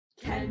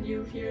Can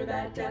you hear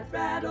that death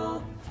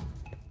rattle?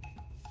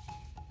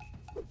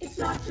 It's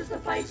not just a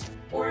fight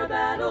or a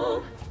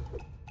battle.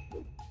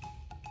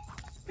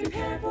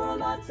 Prepare for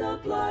lots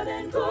of blood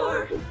and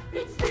gore.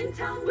 It's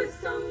Spintown with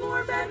some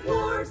more bad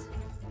wars.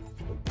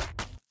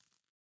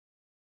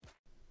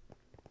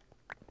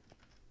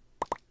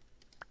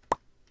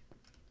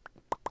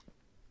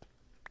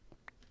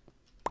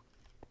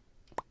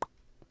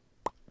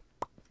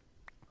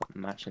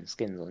 Matching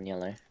skins on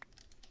yellow.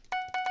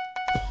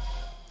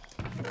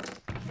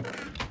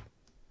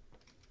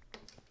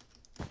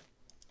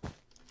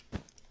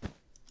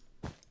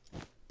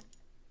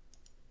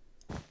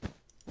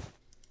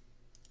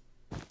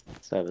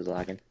 Server's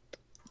lagging.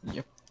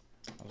 Yep.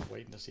 I was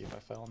waiting to see if I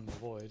fell in the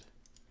void.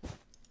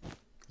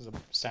 Because the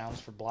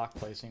sounds for block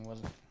placing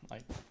wasn't,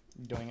 like,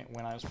 doing it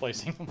when I was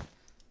placing them.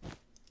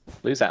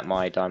 Lose at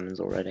my diamonds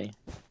already.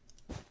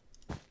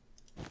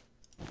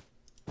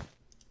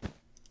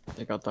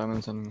 They got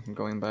diamonds and I'm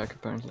going back,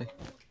 apparently.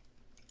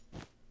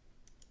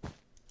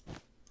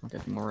 I'll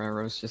get more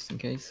arrows just in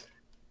case.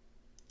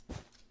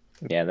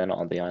 Yeah, they're not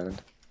on the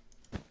island.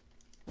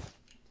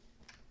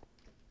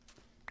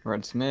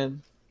 Red's mid.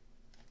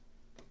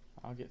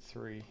 I'll get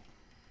 3.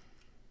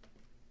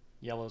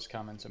 Yellow's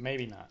coming, so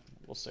maybe not.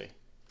 We'll see.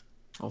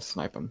 I'll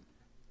snipe him.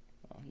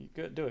 Oh, you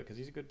good? Do it, because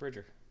he's a good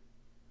bridger.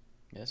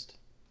 Missed.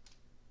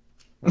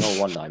 Oh,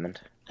 1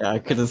 diamond. Yeah, I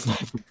could have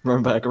sniped him.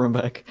 Run back, run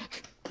back.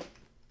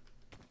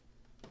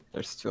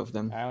 There's 2 of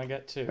them. I only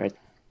got 2. Right.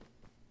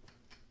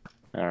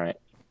 Alright.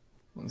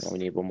 We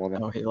need 1 more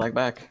then. Oh, he lagged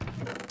back.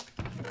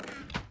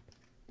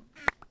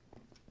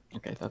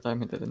 Okay, that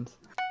time he didn't.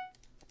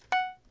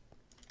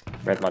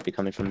 Red might be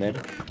coming from mid.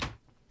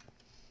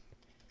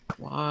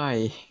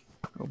 Why?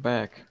 Go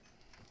back.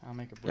 I'll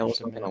make a bridge Yellow's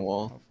to up mid. on a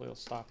wall. Hopefully it'll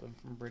stop them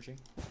from bridging.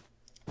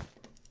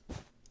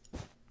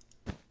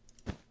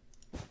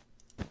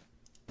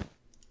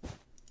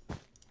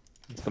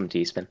 He's coming to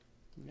you, Spin.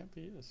 Yep,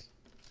 he is.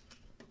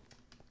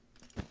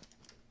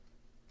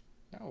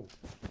 No.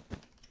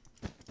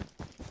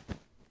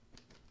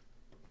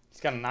 He's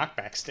got a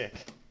knockback stick.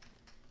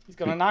 He's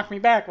gonna knock me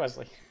back,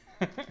 Wesley.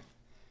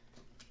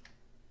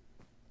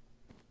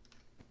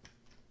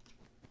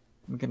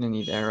 I'm gonna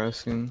need arrows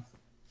soon.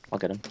 I'll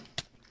get him.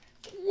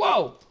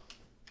 Whoa!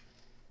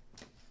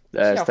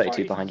 There's See how far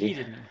 32 he behind you.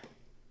 yeeted me.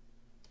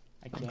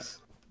 I can't Thanks.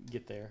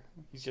 get there.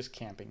 He's just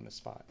camping the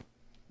spot.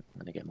 I'm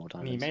gonna get more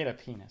And he diamonds. made a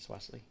penis,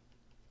 Wesley.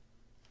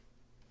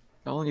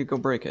 Oh, you go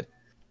break it.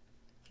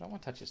 I don't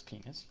want to touch his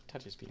penis.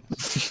 Touch his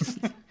penis.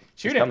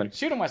 Shoot him! coming.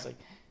 Shoot him, Wesley!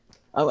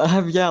 I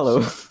have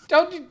yellow.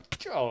 Don't you...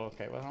 Oh,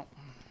 okay, well...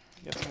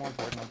 That's more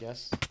important, I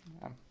guess.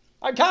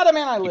 I got him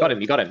and I live! You got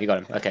him, you got him, you got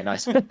him. Okay,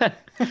 nice.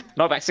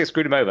 Knockback 6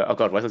 screwed him over. Oh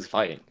god, Wesley's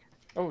fighting.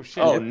 Oh,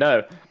 shit. Oh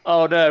no.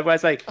 Oh no,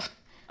 Wesley.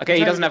 Okay,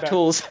 he trying doesn't to have get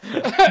tools.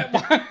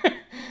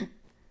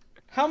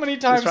 How many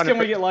times trying to can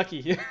we put- get lucky?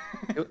 He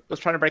was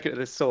trying to break it with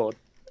his sword.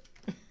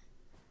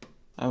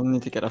 I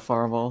need to get a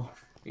fireball.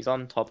 He's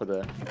on top of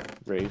the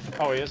roof.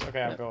 Oh, he is?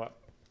 Okay, I'll Yep. go up.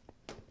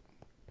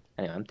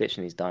 Anyway, I'm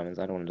ditching these diamonds.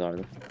 I don't want to die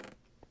with them.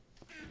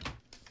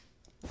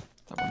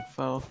 That one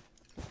fell.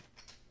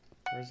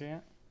 Where's he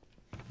at?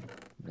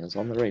 He was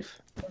on the roof.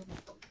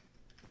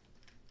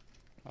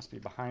 Must be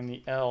behind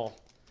the L.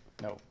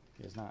 No,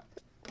 he is not.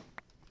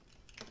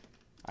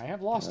 I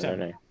have lost I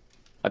don't him. know.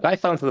 A guy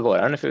fell into the void.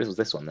 I don't know if it was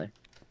this one though.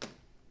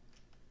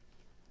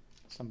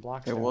 Some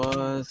blocks It down.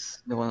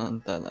 was the one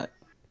on that.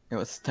 It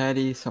was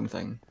Teddy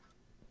something.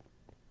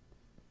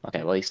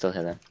 Okay, well he's still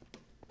here then.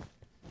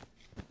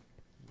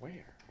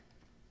 Where?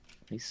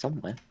 He's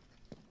somewhere.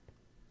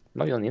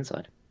 Might be on the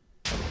inside.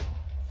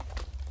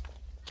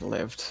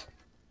 Lived.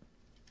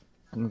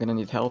 I'm gonna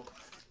need help.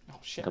 Oh,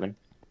 shit. Coming.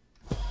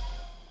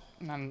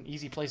 Not an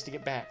easy place to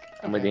get back.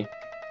 I'm with you.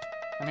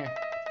 I'm here.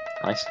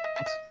 Nice.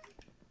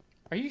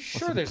 Are you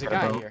sure the there's a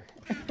guy turbo? here?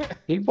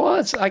 He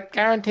was. I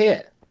guarantee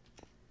it.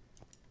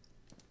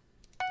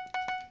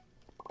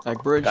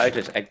 Like bridge. Guy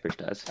just egg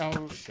bridged us.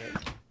 Oh, shit.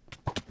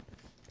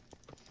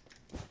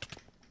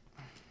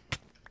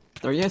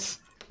 There he is.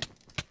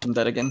 I'm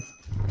dead again.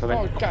 Coming.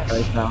 Oh, gosh.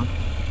 Right down.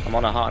 I'm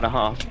on a heart and a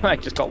half. I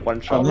just got 1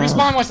 shot. Oh, no.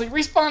 Respawn, Wesley!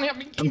 Respawn! I'm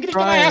gonna get my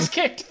trying. ass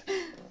kicked!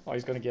 Oh,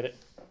 he's gonna get it.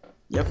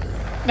 Yep.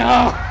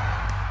 No!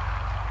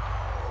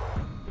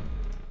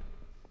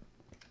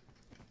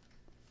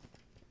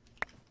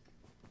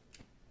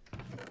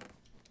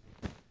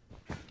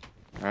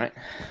 Alright.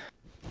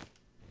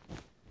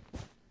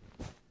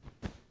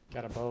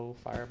 Got a bow,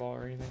 fireball,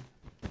 or anything?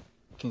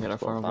 Can get a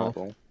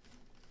fireball.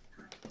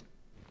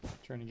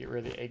 Trying to get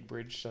rid of the egg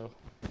bridge, so...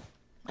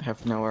 I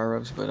have no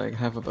arrows, but I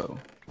have a bow.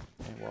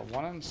 Okay, well,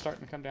 one of them's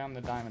starting to come down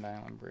the Diamond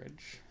Island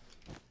Bridge.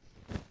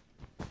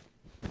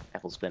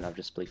 Apple spin. I've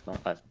just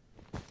I've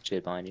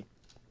cheered behind you.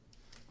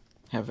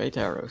 Have 8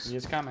 arrows. He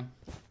is coming.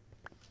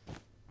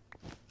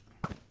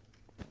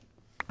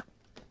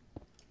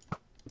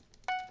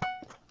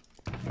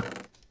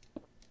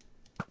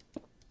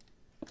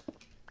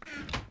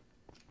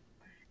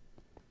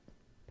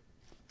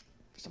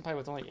 Somebody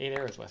with only 8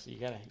 arrows, Wesley.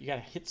 You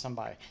gotta hit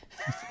somebody.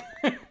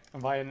 I'm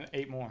buying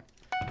 8 more.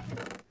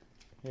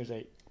 Here's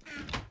 8.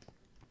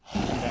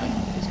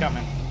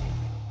 coming.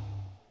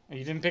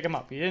 You didn't pick them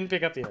up. You didn't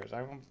pick up the arrows.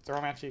 I won't throw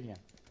them at you again.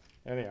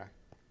 There they are.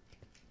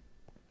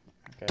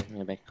 Okay. I'm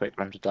gonna make a quick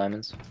run to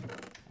diamonds.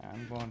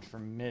 I'm going for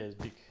mid.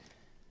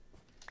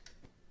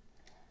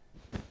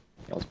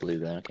 I was blue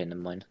there. Okay, never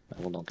mind.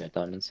 I will not get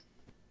diamonds.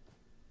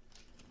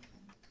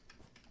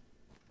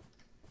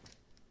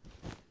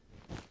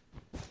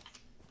 Is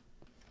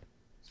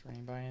there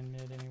anybody in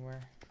mid anywhere?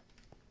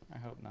 I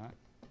hope not.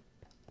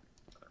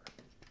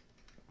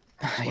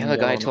 The other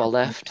guy to our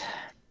left.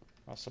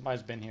 Well,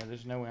 somebody's been here.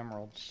 There's no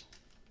emeralds.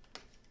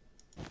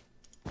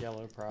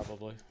 Yellow,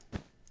 probably.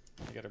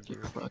 I got a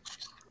blue.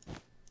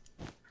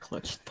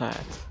 Clutch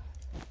that.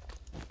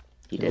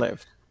 He He did.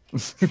 lived.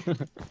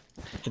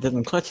 He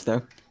didn't clutch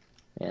though.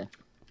 Yeah.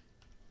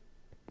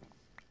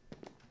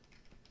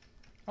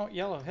 Oh,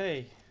 yellow,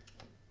 hey.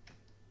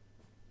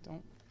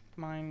 Don't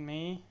mind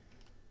me.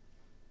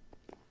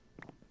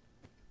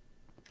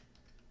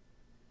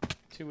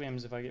 2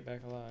 M's if I get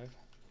back alive.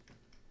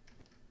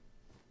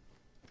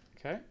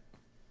 Okay.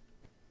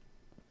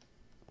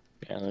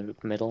 Yeah, a little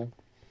middle.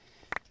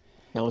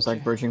 Yellow's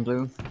like bridging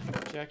blue.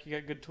 Jack, you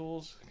got good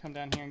tools? Come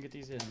down here and get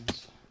these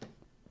M's.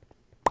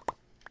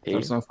 Two.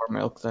 There's no 4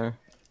 milk there.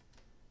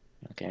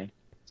 Okay.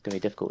 It's gonna be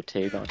difficult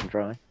too, but I can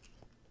try.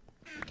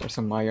 There's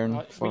some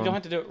iron. We don't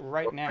have to do it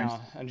right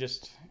now. And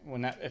just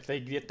when if they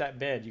get that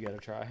bed, you gotta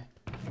try.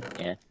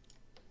 Yeah.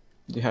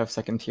 Do you have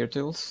 2nd tier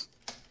tools?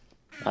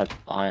 I've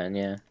iron,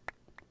 yeah.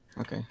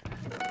 Okay.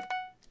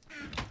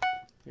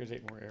 Here's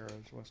 8 more arrows.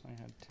 Wesley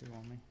had 2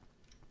 on me.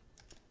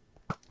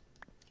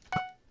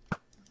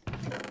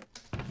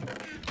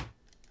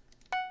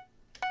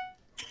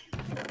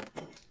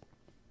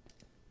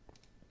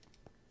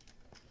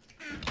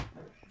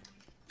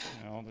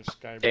 Oh, there's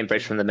sky. Getting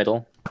bridge from the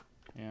middle.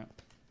 Yeah.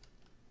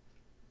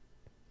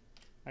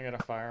 I got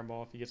a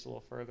fireball. If he gets a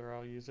little further,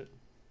 I'll use it.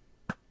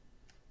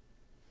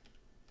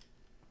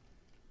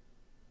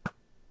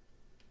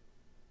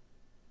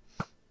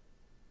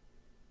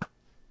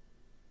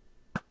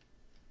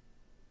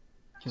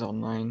 He's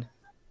on 9.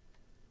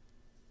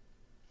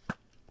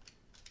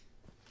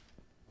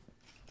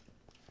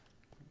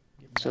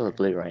 Get Still a back.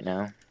 blue right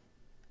now.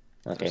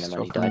 Okay, There's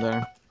never mind, he from died.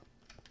 there.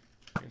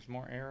 There's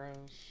more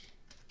arrows.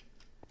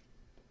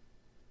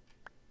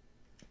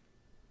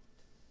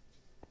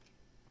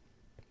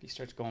 He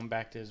starts going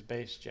back to his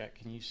base, Jack.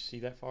 Can you see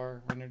that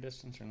far render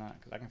distance or not?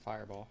 Because I can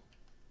fireball.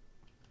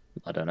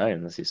 I don't know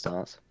unless he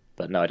starts.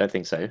 But no, I don't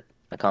think so.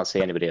 I can't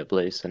see anybody at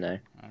blue, so no.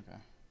 Okay.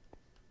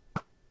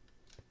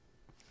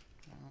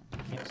 Well,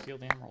 you can't steal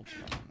the emeralds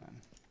from him then.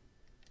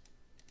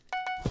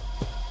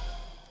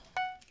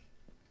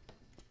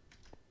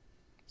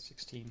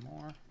 $16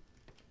 more.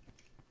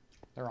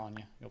 They're on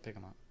you. You'll pick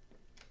them up.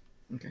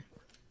 Okay.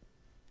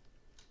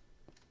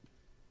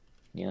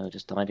 Yeah, I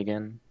just died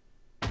again.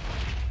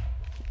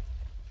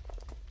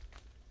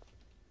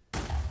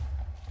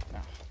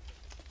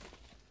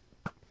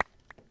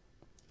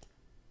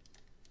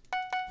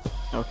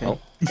 Okay. Oh,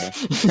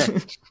 okay.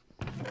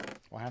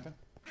 What happened?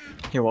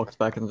 He walked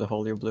back into the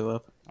hole you blew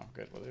up. Oh,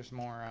 good. Well, there's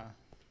more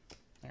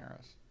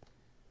arrows.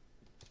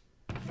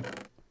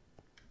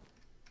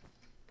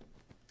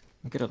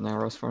 I'm good at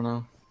arrows for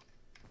now.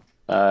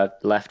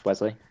 Left,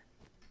 Wesley.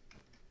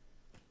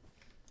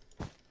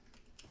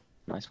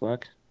 Nice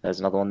work. There's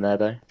another one there,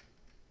 though.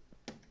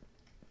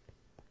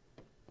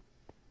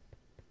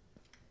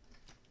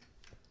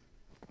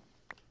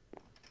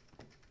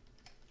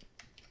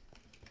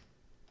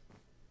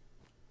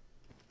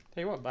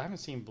 Tell you what, but I haven't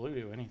seen blue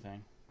do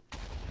anything.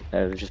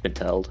 We've just been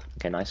told.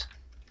 Okay, nice.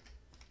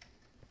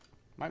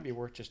 Might be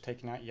worth just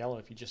taking out yellow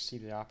if you just see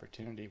the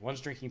opportunity.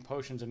 One's drinking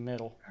potions in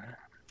middle.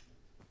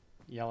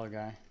 Yellow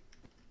guy.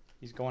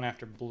 He's going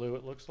after blue,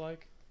 it looks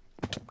like.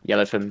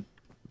 Yellow from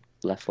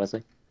left,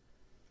 Wesley.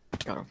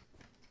 Got him.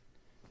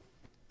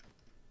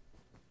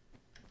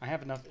 I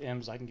have enough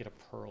M's, I can get a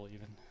pearl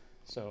even.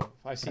 So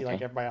if I see like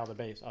Okay. everybody out of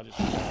the base, I'll just...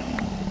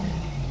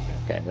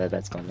 Okay,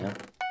 that's gone now.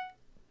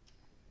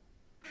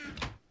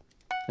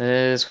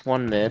 There's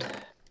one mid.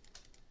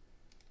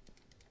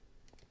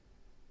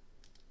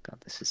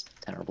 God, this is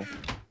terrible.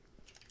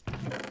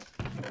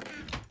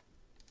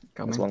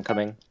 Coming. There's one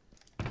coming.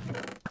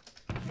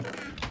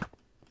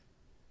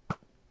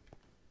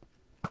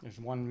 There's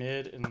one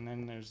mid, and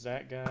then there's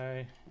that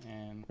guy,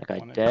 and... That guy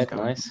one dead,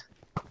 coming. nice.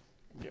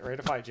 Get ready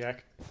to fight,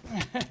 Jack.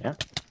 Yeah.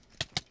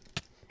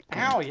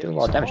 Ow, you hit Doing me a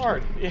lot of so damage.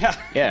 hard. Yeah.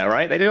 Yeah,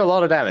 right? They do a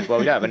lot of damage. Well,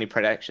 we don't have any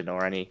protection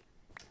or any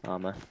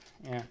armor.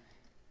 Yeah.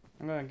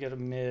 I'm gonna get a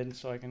mid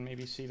so I can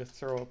maybe see to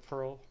throw a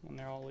pearl when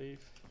they all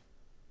leave.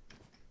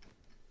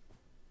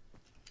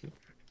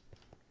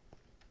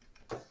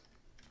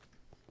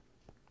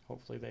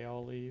 Hopefully they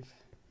all leave.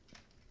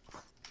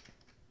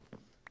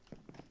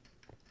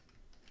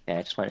 Yeah,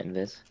 I just went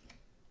invis.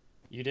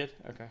 You did?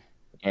 Okay.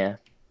 Yeah.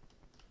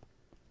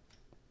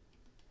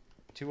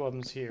 2 of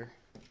them's here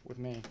with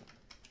me.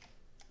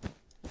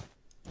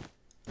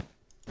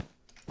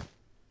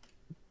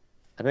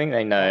 I think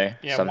they know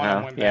Yeah, somehow. one of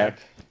them went Yeah. back.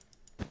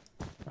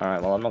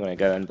 Alright, well, I'm not going to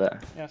go in,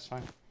 but Yeah, it's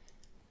fine.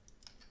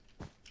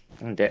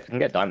 I can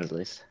get diamonds at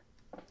least.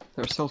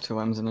 There's still 2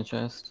 M's in the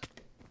chest.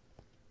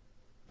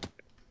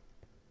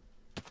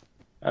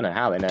 I don't know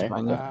how they know.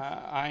 I know.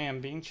 I am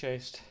being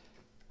chased.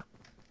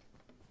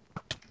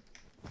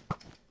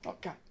 Oh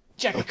god,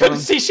 Jack! I couldn't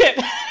see shit.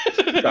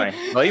 Sorry.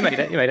 Well, you made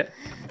it. You made it.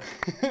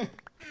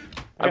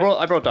 I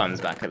brought diamonds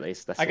back at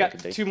least. That's I all got can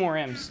do. 2 more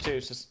M's too,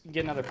 so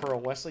get another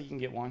pearl. Wesley, you can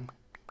get 1.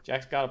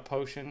 Jack's got a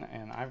potion,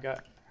 and I've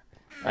got.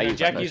 I used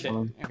Jack that used it.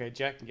 one. Okay,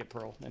 Jack can get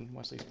pearl. Then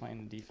Wesley's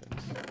playing the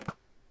defense.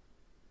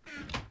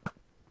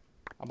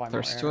 I'll buy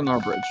There's more 2 in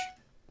arrows. our bridge.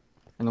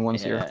 And the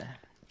one's here.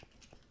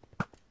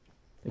 Yeah.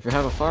 If you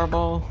have a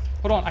fireball,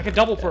 Hold on, I could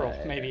double pearl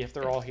maybe if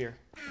they're all here.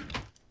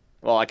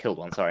 Well, I killed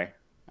one. Sorry.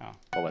 Oh.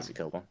 Or Wesley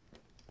killed one.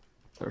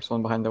 there's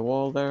one behind the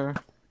wall there.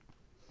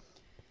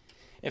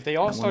 If they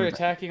all And start one back.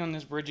 attacking on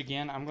this bridge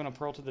again, I'm gonna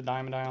pearl to the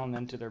diamond island,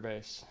 then to their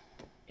base.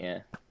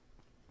 Yeah.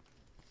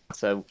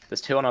 So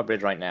there's 2 on our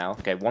bridge right now.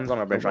 Okay, one's on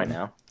our bridge right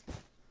now.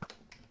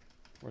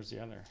 Where's the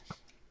other?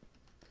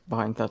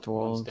 Behind that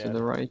wall One's to dead.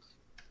 the right.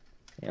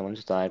 Yeah, one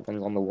just died.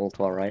 One's on the wall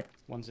to our right.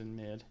 One's in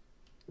mid.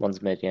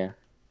 One's mid. Yeah.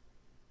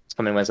 It's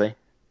coming, Wesley.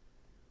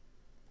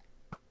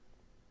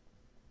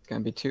 It's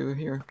gonna be 2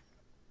 here.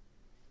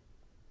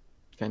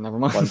 Okay, never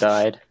mind. One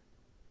died.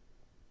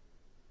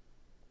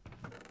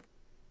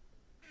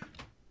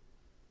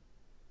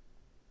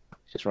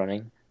 Just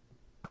running.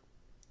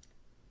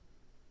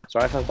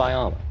 Sorry if I buy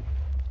armor.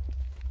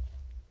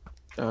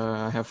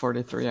 I have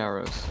 43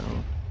 arrows, so...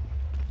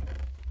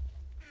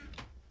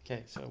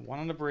 Okay, so 1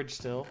 on the bridge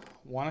still,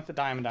 1 at the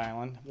diamond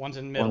island, 1's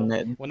in middle. One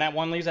mid. When that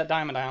 1 leaves that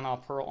diamond island, I'll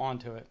pearl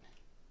onto it.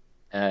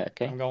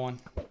 Okay. I'm going.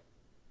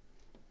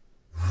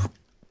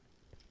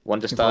 One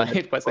just He voided.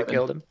 died. Wesley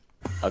killed him.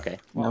 Okay.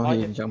 Well, no, I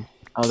he get- jumped.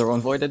 Other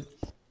one voided.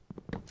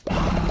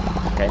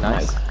 Okay,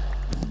 nice.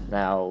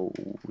 Now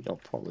you're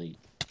probably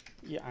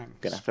Yeah, I'm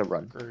gonna have to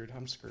run. screwed.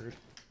 I'm screwed.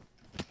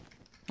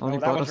 Only Oh,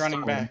 that brought one's us running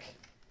down. back.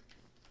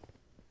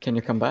 Can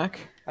you come back?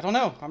 I don't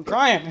know. I'm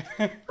trying.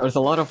 There's a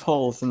lot of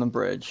holes in the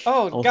bridge.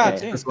 Oh, I'll god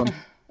fix damn. this one.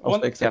 I'll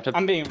One- fix You it. have to.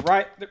 I'm being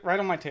right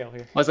on my tail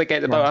here. Wesley,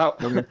 get the bow Yeah,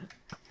 out. okay.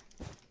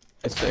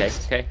 It's Okay,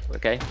 fixed.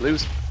 okay.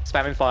 Blue's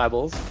spamming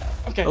fireballs.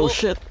 Okay. Oh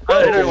shit!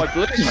 I don't know why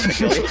Blue's trying to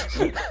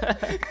kill you.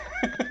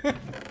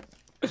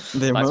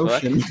 The Nice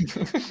work.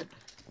 emotion.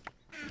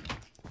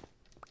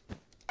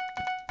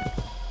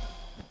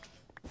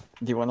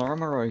 Do you want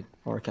armor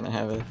or can I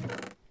have it?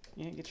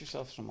 Yeah, get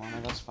yourself some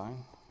armor. That's fine.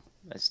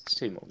 There's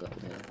 2 more gold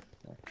here.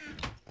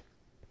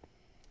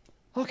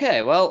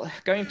 Okay, well,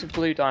 going to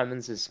blue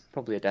diamonds is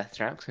probably a death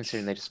trap,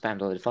 considering they just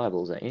spammed a load of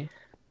fireballs at you.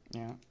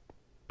 Yeah.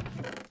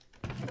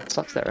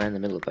 Sucks that we're in the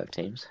middle of both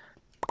teams.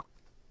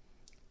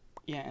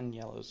 Yeah, and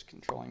yellow's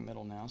controlling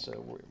middle now, so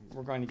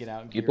we're going to get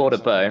out. You gear bought a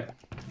or bow. something.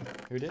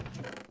 Who did?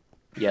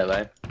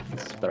 Yellow.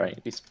 Sorry,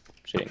 he's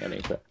shooting at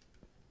me, but...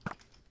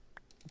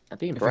 I'm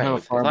being If I have brave. a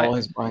If fireball,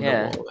 he's behind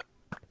yeah. the wall.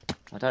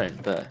 I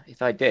don't, but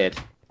if I did,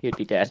 he'd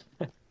be dead.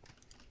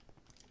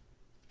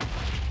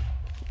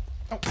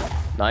 Oh,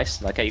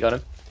 Nice. Okay, you got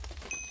him.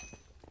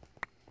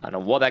 I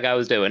don't know what that guy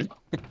was doing.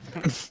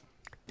 That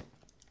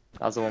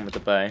was the one with the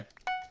bow.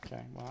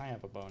 okay. Well, I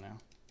have a bow now.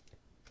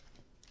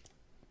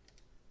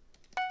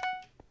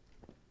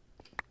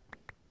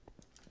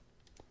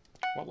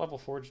 What level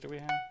forge do we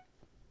have?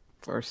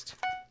 First.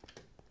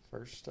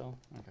 First still?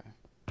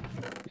 Okay.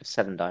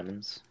 7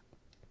 diamonds.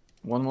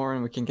 One more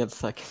and we can get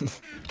second.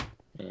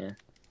 Yeah.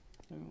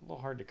 A little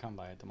hard to come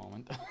by at the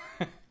moment.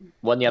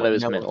 One yellow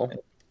is Yellow. middle.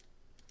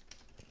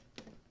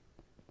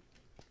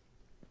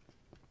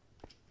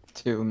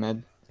 2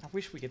 mid. I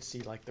wish we could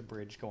see like the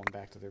bridge going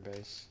back to their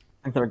base.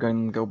 I think they're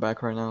going to go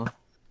back right now.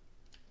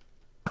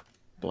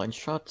 Blind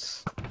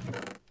shots.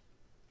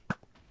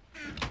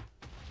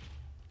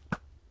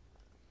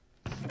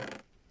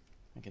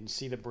 I can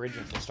see the bridge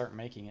if they start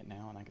making it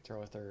now, and I can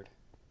throw a third.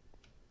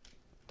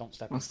 Don't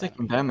step. One's in front of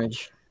taking me.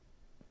 damage.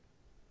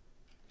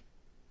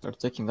 They're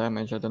taking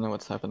damage. I don't know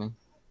what's happening.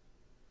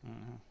 I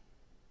don't know.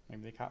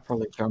 Maybe they caught.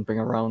 Probably jumping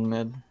around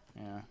mid.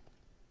 Yeah.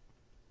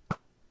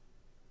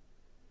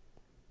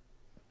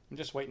 I'm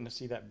just waiting to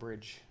see that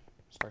bridge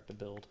start to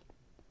build.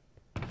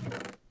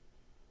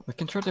 We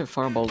can try to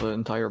fireball the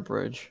entire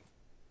bridge.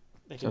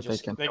 They So can they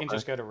just can they can come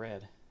just go to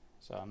red.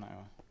 So I'm not.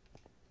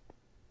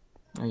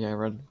 Oh yeah,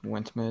 red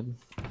went mid.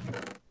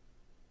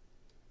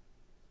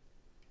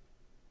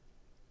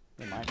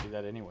 They might do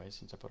that anyway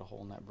since I put a hole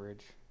in that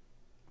bridge.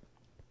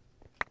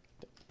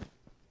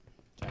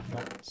 Jack,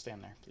 don't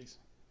stand there, please.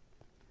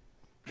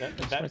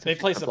 If they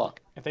place a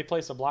block. If they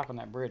place a block on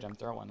that bridge, I'm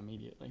throwing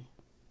immediately.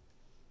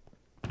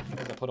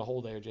 Because I put a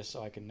hole there just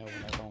so I can know when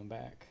they're going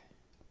back.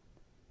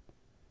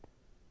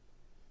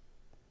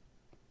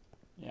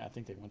 Yeah, I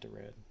think they went to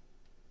red.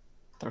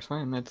 There's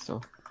one in mid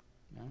still.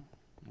 No?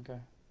 Okay.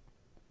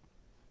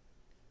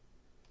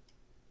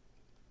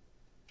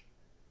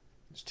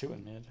 There's 2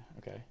 in mid.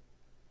 Okay.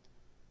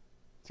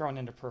 Throwing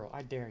into pearl.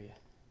 I dare you.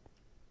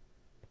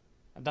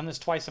 I've done this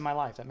twice in my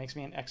life. That makes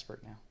me an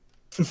expert now.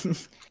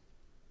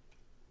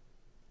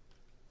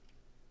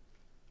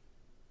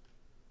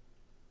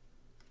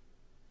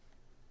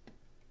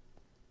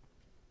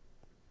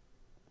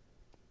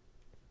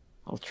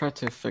 I'll try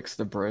to fix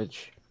the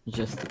bridge,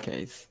 just in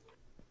case.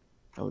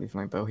 I'll leave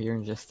my bow here,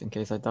 just in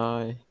case I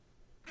die.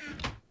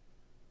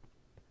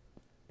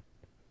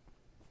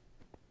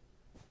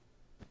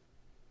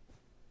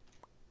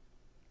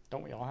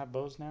 Don't we all have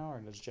bows now, or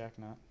does Jack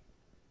not?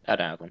 I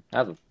don't have one. I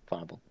have a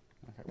fireball.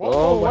 Okay. Whoa,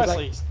 Oh, whoa, where's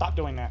Wesley, stop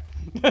doing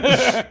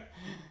that.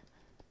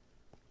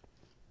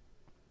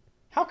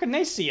 How can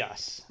they see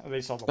us? Oh,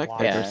 they saw the blocks.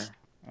 Spectators.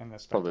 Yeah. And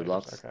the Probably spectators.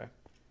 blocks. Okay.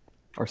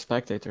 Or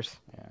spectators.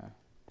 Yeah.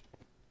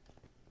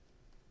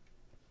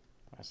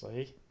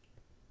 Wesley.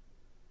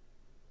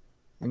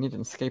 We need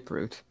an escape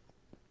route.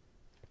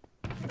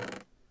 Yeah,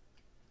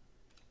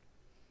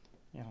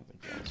 I don't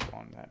think Yellow's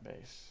going to that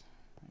base.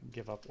 I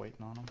give up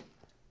waiting on them.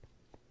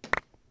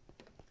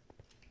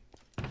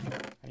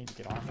 I need to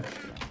get armor down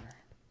there.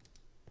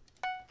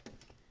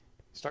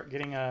 Start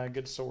getting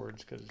good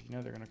swords, because you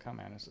know they're going to come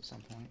at us at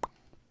some point.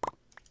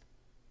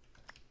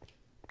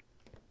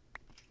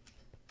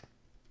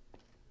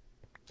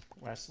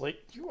 Wesley,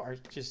 you are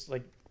just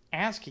like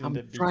asking I'm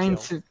to be trying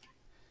killed.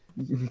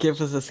 to give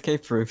us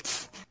escape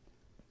routes.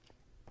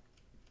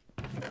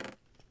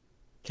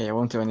 Okay, I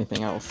won't do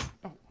anything else.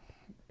 Oh,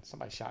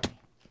 somebody shot me.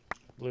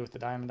 Blue with the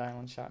diamond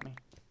island shot me.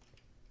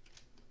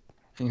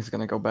 I think he's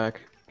gonna go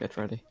back. Get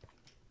ready.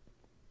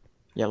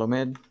 Yellow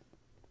mid.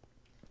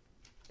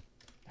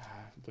 Ah,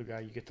 blue guy,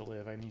 you get to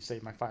live. I need to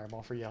save my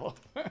fireball for yellow.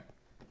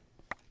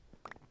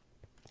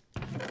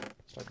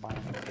 Start buying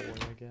a boy,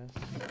 I guess.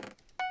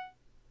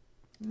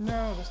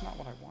 No, that's not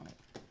what I wanted.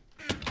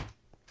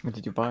 What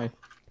did you buy?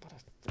 But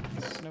a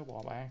freaking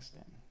snowball by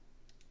accident.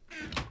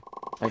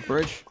 Like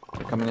bridge?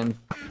 They're coming in.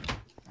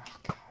 Oh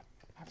god,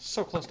 I was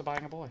so close to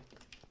buying a boy.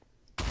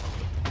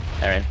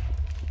 They're in.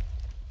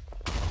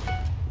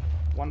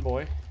 One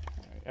boy.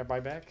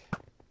 Everybody back?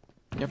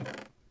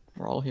 Yep.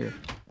 We're all here.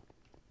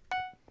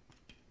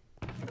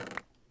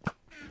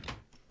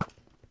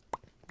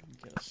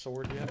 Get a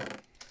sword yet?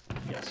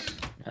 Yes.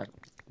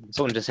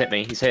 Someone just hit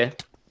me. He's here.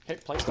 Okay,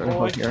 place the Sorry, boy.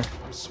 hold here.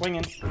 I'm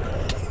swinging.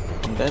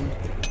 I'm dead.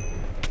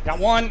 Got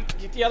one.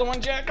 Get the other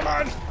one, Jack. Come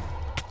on.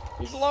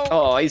 He's low.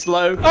 Oh, he's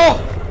low.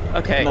 Oh!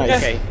 Okay, Nice.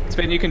 okay.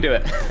 Spin, you can do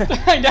it.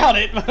 I doubt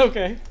it, but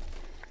okay.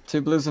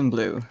 2 blues and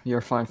blue.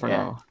 You're fine for Yeah.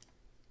 now.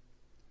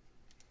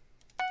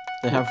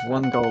 They have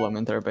 1 golem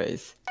in their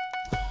base.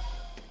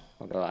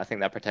 Although I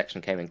think that protection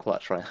came in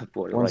clutch, right?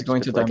 One's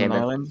going to Diamond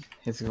Island.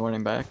 He's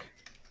running back.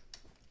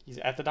 He's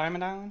at the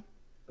Diamond Island?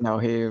 No,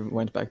 he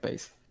went back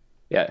base.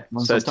 Yeah,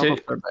 One's so on top two,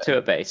 of their base. two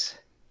at base.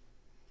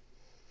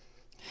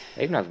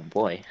 They even have a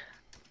boy.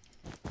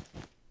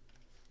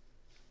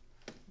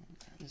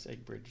 This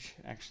egg bridge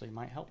actually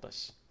might help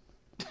us.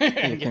 You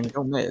can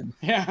go mid.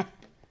 Yeah.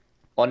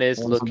 One is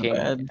One's on the looking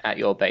bed. at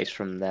your base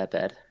from their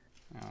bed.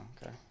 Oh,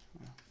 okay.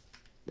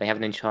 They have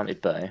an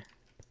enchanted bow.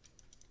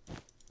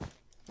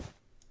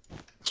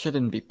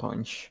 Shouldn't be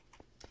punch.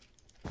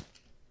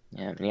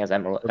 Yeah, and he has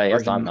emerald. The He has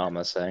version- diamond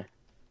armor, so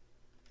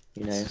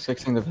you know. He's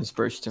fixing the his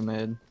bridge to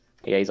mid.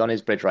 Yeah, he's on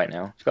his bridge right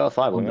now. He's got a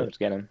fireball. On the- We'll able to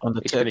get him. On the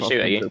He's tip gonna of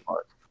shoot at the you. blue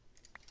part.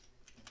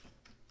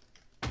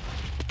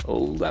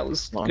 Oh, that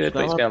was Launch good,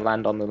 but he's that. gonna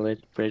land on the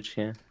bridge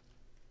here.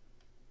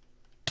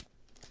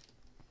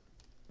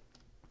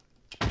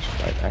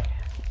 Right back.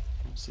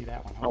 Don't see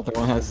that one. Other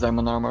one has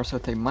diamond armor, so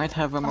they might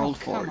have emerald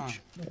Oh, come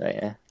forge.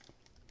 Yeah.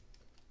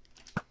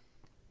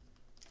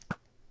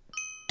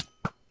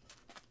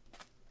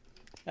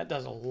 That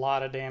does a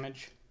lot of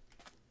damage.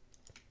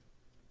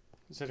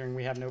 Considering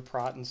we have no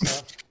prot and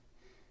stuff.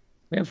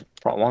 We have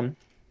prot 1.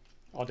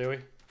 Oh, do we?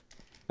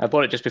 I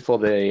bought it just before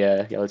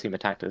the yellow team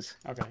attacked us.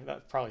 Okay,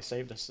 that probably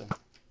saved us then.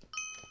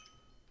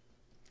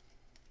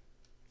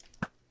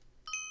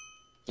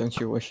 Don't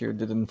you wish you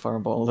didn't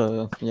fireball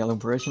the yellow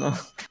bridge now?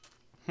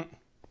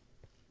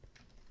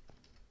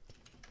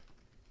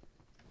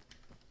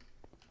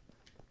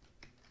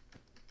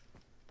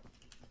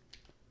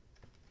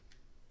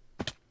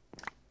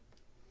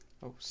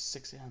 Oh,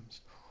 6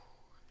 M's.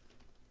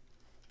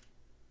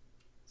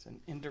 It's an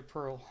Ender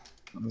Pearl.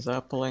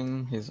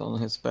 Zappling, he's on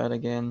his bed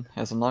again.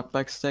 Has a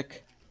knockback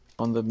stick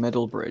on the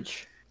middle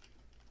bridge.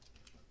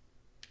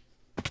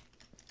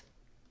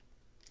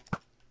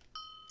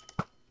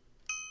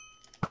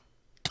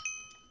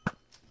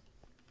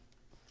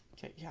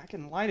 Okay, yeah, I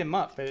can light him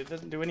up, but it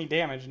doesn't do any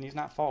damage and he's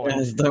not He falling.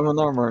 has diamond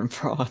armor and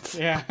prot.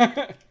 Yeah.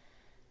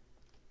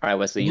 Alright,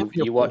 Wesley, Yep,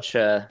 you yep. watch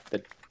the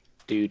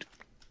dude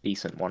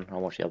decent one.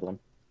 I'll watch the other one.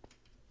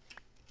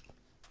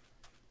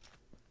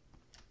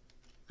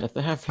 If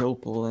they have heal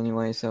pool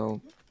anyway,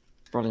 so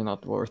probably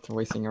not worth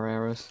wasting your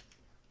arrows.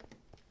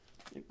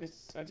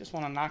 I just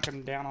want to knock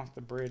him down off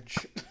the bridge.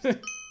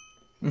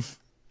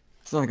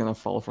 It's not gonna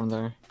fall from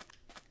there.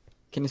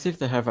 Can you see if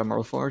they have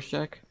emerald forge,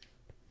 Jack?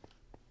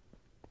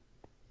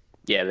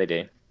 Yeah, they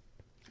do.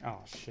 Oh,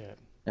 shit.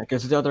 Yeah,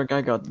 because the other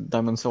guy got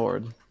diamond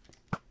sword.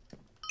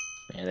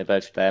 Yeah, they're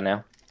both there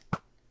now.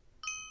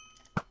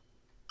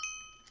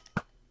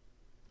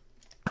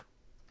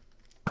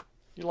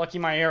 You're lucky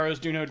my arrows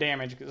do no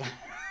damage,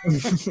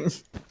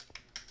 because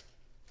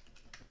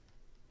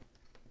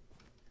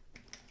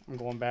I'm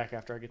going back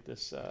after I get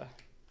this,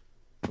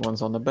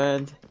 One's on the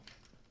bed.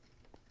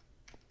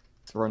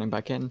 It's running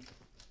back in.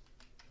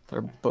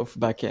 They're both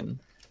back in.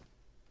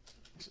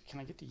 Can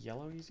I get the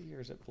yellow easy,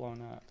 or is it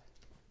blown up?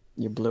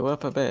 You blew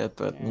up a bit,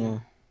 but yeah.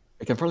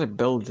 You can probably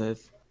build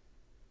it.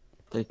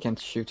 They can't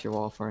shoot you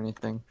off or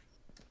anything.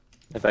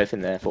 They're both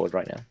in there forward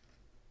right now.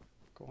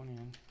 Going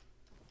in.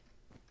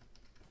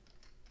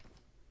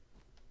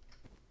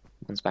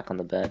 One's back on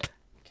the bed.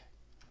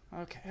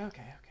 Okay.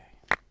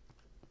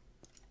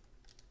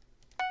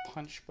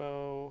 Punch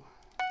bow,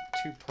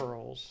 2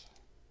 pearls.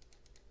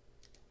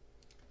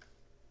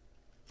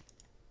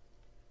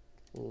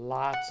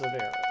 Lots of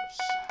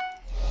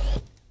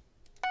arrows.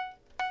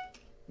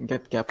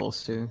 Get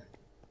gapples too.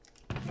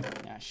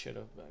 Yeah, I should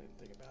have, but I didn't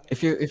think about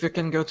it. If you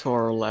can go to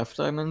our left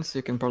diamonds,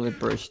 you can probably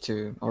bridge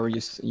to, or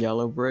use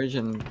yellow bridge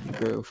and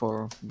go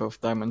for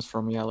both diamonds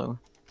from yellow.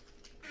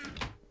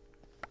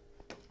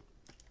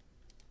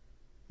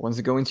 Once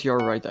you go into your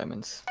right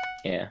diamonds.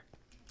 Yeah.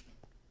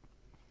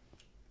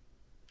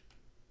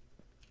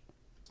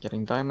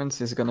 Getting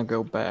diamonds is gonna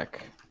go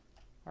back.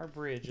 Our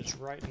bridge is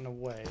right in the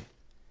way.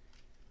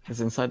 He's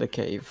inside the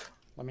cave.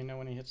 Let me know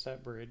when he hits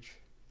that bridge.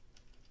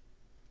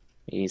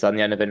 He's on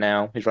the end of it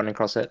now. He's running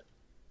across it.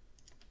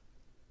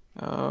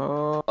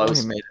 Oh, I he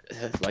was made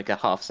like a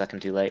half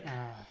second too late.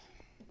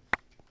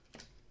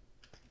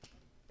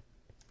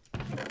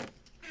 I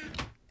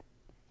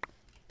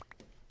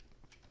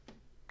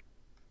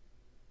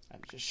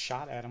just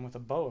shot at him with a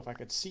bow if I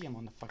could see him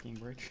on the fucking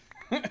bridge.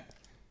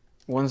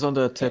 One's on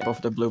the tip of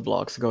the blue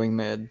blocks going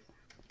mid.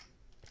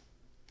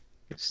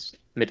 It's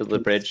middle of the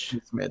bridge.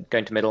 He's mid.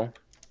 Going to middle.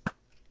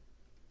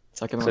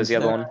 Second So one's the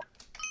other there. one.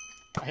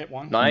 I hit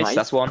one. Nice,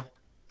 that's one.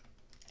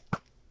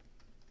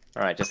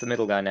 Alright, just the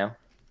middle guy now.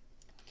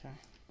 Okay.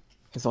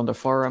 He's on the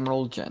far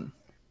emerald gen.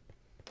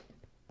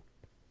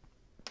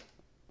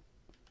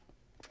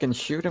 You can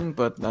shoot him,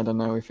 but I don't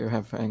know if you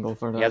have angle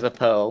for that. He has a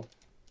pearl.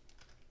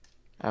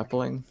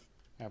 Appling.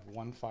 I have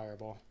 1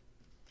 fireball.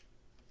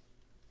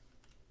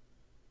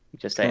 He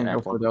just ate an Can't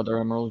go for apple. the other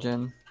emerald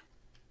gen.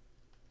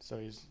 So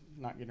he's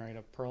not getting ready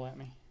to pearl at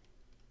me?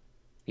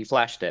 He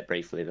flashed it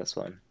briefly, that's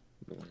what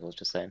I was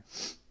just saying.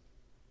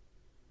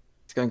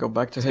 He's gonna go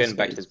back to He's his going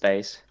back to base. his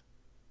base.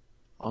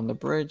 On the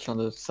bridge, on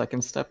the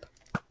second step.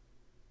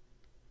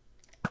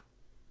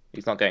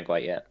 He's not going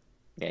quite yet.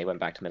 Yeah, he went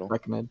back to middle.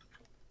 Back mid.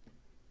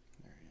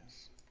 There he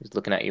is. He's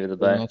looking at you with a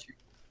Going bow. at you.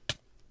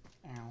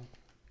 Ow.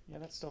 Yeah,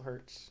 that still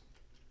hurts.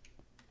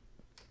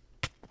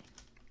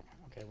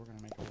 Okay, we're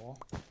gonna make a wall.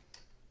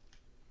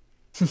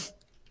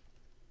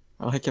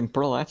 Well, he can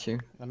pearl at you.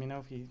 Let me know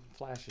if he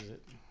flashes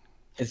it.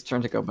 He's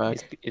trying to go back.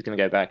 He's going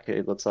to go back,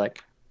 it looks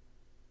like.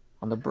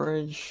 On the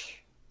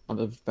bridge. On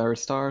the very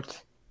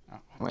start. Oh,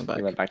 Went back.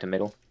 He went back to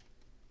middle.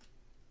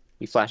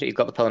 He flashed it. He's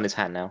got the pearl in his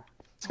hand now.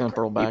 He's gonna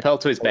pearl He back.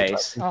 pearled to his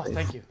base. oh,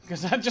 thank you.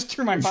 Because I just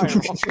threw my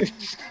fireball.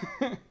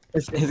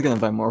 He's gonna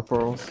buy more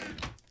pearls.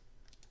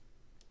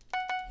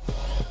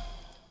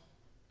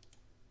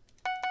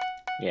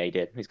 Yeah, he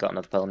did. He's got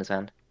another pearl in his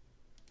hand.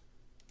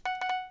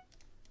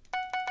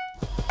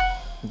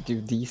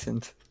 Do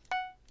decent.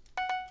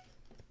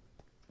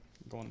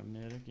 Going to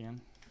mid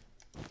again.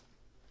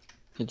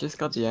 He just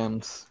got the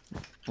M's.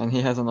 And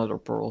he has another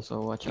pearl,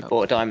 so watch He out.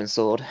 bought a diamond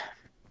sword.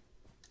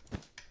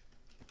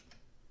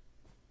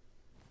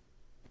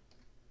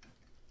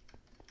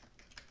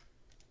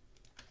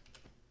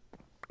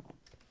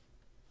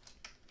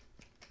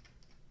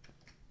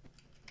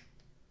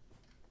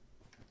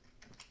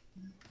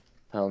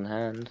 Pearl in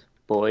hand.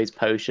 Boys,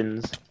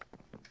 potions.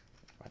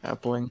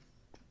 Appling.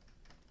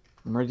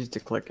 I'm ready to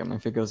click him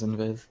if he goes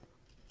invis.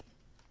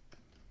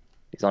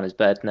 He's on his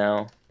bed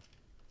now.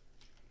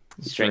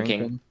 He's drinking.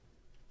 Drinking.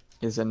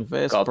 He's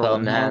invis. Got a pearl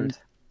in hand.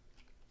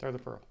 Throw the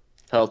pearl.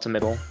 Pearl to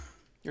middle.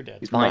 You're dead.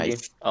 He's behind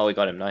Nice. you. Oh, we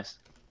got him. Nice.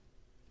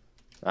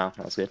 Wow,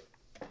 that was good.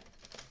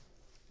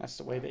 That's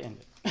the way to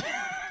end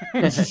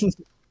it.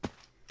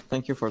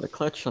 Thank you for the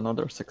clutch.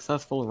 Another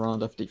successful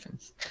round of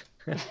defense.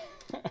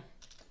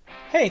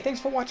 Hey, thanks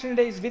for watching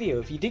today's video.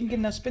 If you didn't get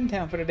enough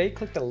Spintown for today,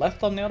 click the left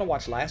thumbnail to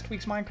watch last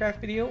week's Minecraft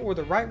video or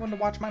the right one to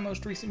watch my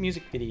most recent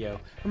music video.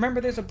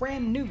 Remember, there's a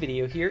brand new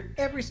video here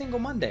every single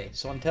Monday.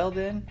 So until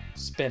then,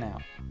 spin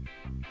out.